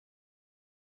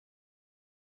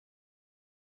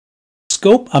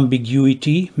Scope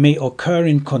ambiguity may occur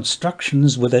in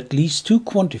constructions with at least two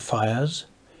quantifiers,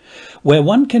 where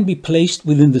one can be placed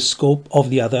within the scope of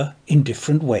the other in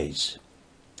different ways.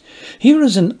 Here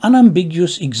is an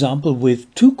unambiguous example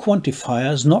with two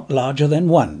quantifiers not larger than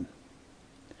 1.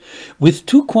 With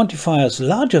two quantifiers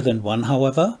larger than 1,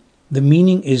 however, the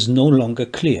meaning is no longer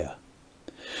clear.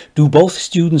 Do both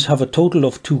students have a total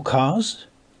of 2 cars?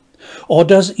 Or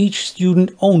does each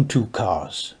student own 2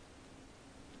 cars?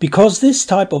 Because this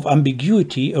type of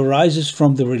ambiguity arises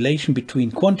from the relation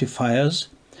between quantifiers,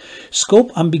 scope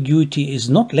ambiguity is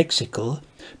not lexical,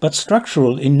 but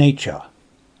structural in nature.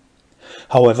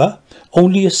 However,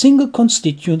 only a single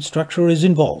constituent structure is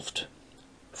involved.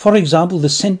 For example, the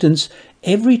sentence,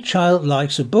 "Every child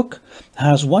likes a book,"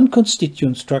 has one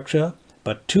constituent structure,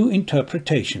 but 2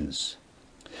 interpretations.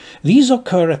 These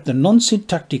occur at the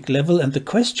non-syntactic level, and the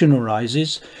question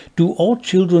arises, do all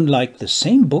children like the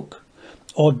same book,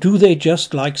 or do they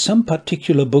just like some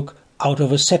particular book out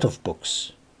of a set of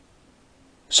books?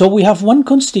 So we have one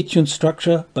constituent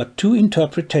structure, but 2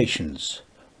 interpretations.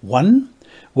 One,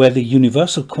 where the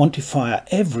universal quantifier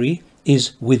every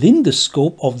is within the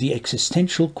scope of the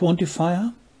existential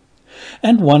quantifier,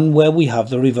 and one where we have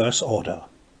the reverse order.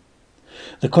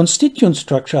 The constituent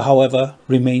structure, however,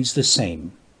 remains the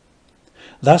same.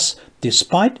 Thus,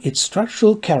 despite its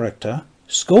structural character,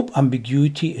 scope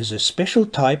ambiguity is a special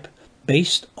type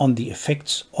based on the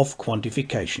effects of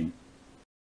quantification.